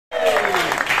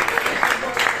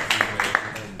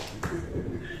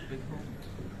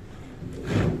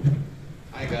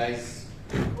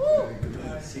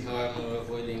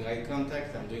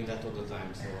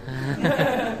so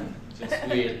just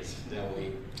weird that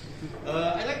way.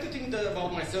 I like to think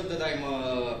about myself that I'm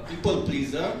a people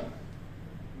pleaser,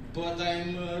 but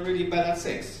I'm really bad at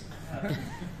sex.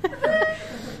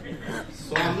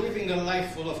 So I'm living a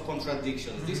life full of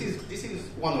contradictions. This is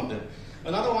one of them.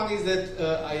 Another one is that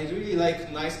I really like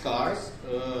nice cars.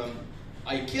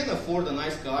 I can afford a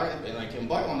nice car, and I can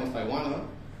buy one if I wanna,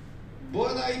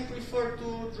 but I prefer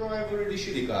to drive a really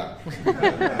shitty car.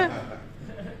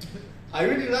 I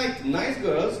really like nice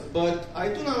girls, but I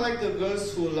do not like the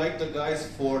girls who like the guys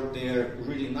for their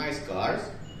really nice cars.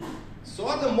 So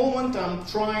at the moment I'm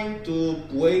trying to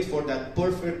wait for that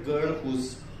perfect girl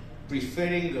who's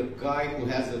preferring a guy who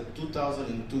has a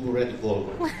 2002 red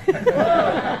Volvo.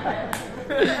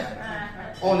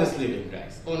 Honest living,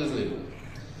 guys, honest living.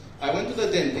 I went to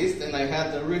the dentist and I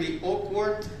had a really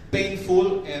awkward,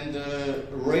 painful and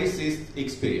racist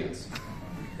experience.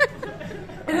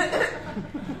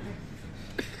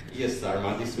 Yes,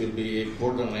 Arma, this will be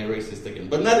borderline racist again,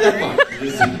 but not that much.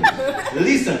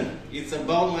 Listen, it's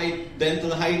about my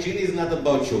dental hygiene, it's not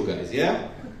about you guys, yeah?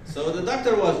 So the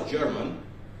doctor was German.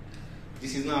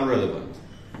 This is not relevant.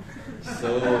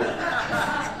 So,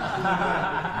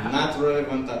 not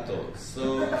relevant at all.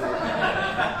 So,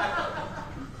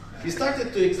 he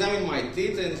started to examine my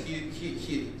teeth and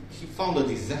he found a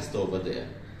disaster over there.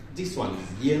 This one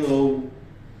is yellow,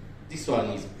 this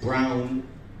one is brown,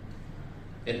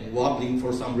 and wobbling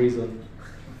for some reason.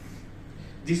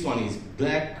 This one is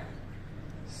black.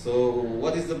 So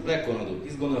what is the black gonna do?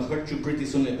 It's gonna hurt you pretty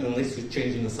soon unless you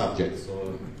change in the subject.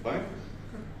 So, fine.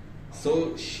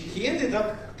 So he ended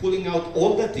up pulling out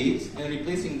all the teeth and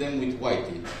replacing them with white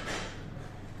teeth.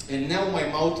 And now my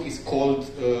mouth is called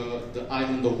the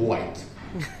island of white.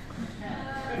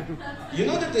 You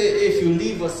know that if you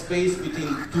leave a space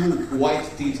between two white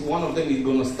teeth, one of them is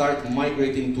going to start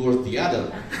migrating towards the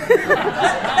other.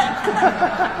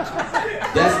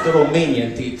 That's the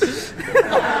Romanian teeth.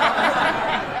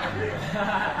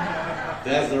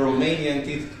 That's the Romanian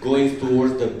teeth going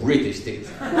towards the British teeth.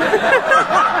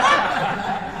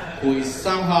 Who is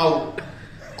somehow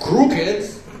crooked,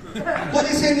 but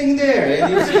it's hanging there,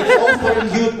 and it's offering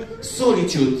you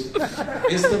solitude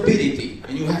and stability,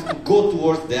 and you have to go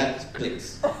towards that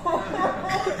place.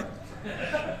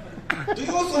 Do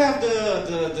you also have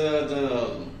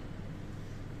the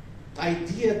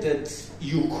idea that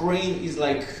Ukraine is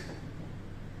like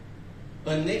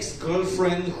an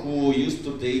ex-girlfriend who used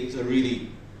to date a really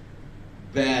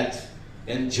bad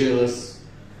and jealous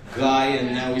guy,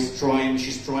 and now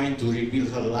she's trying to rebuild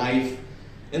her life?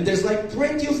 And there's like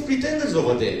plenty of pretenders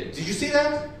over there. Did you see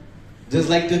that? There's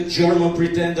like the German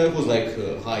pretender who's like,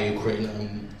 hi Ukraine,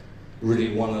 I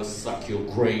really want to suck your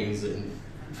brains. And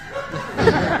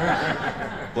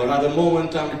but at the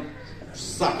moment I'm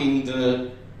sucking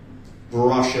the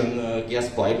Russian gas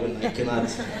pipe and I cannot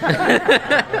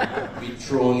be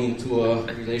thrown into a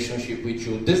relationship with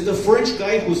you. There's the French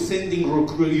guy who's sending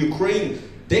Ukraine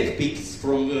deck pics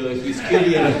from his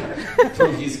carrier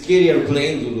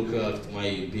plane. To look at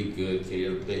my big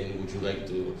carrier plane, would you like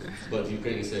to? But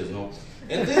Ukraine says no.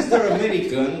 And there's the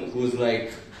American who's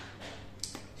like,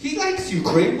 he likes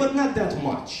Ukraine, but not that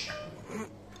much.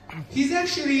 He's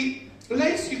actually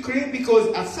likes Ukraine because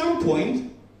at some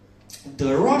point,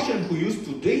 the Russian who used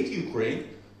to date Ukraine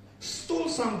stole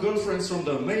some girlfriends from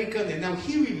the American, and now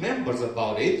he remembers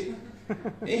about it.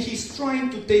 And he's trying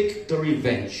to take the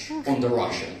revenge on the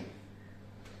Russian.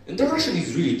 And the Russian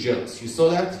is really jealous. You saw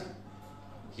that?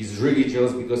 He's really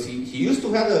jealous because he used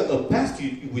to have a past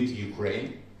with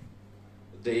Ukraine.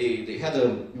 They had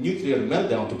a nuclear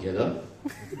meltdown together.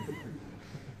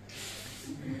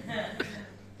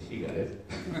 He got it.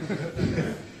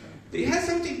 They had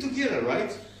something together,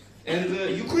 right? And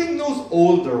Ukraine knows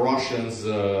all the Russians'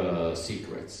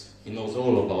 secrets. He knows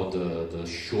all about the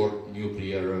short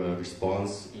nuclear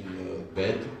response in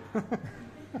bed.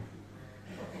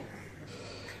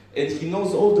 And he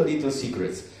knows all the little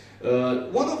secrets.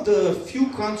 One of the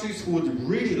few countries who would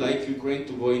really like Ukraine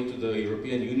to go into the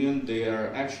European Union, they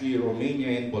are actually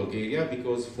Romania and Bulgaria,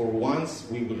 because for once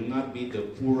we will not be the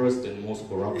poorest and most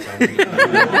corrupt country in the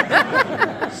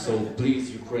world. So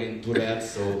please, Ukraine, do that,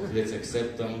 so let's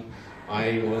accept them.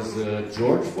 I was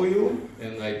George for you,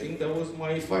 and I think that was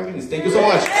my 5 minutes. Thank you so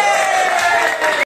much.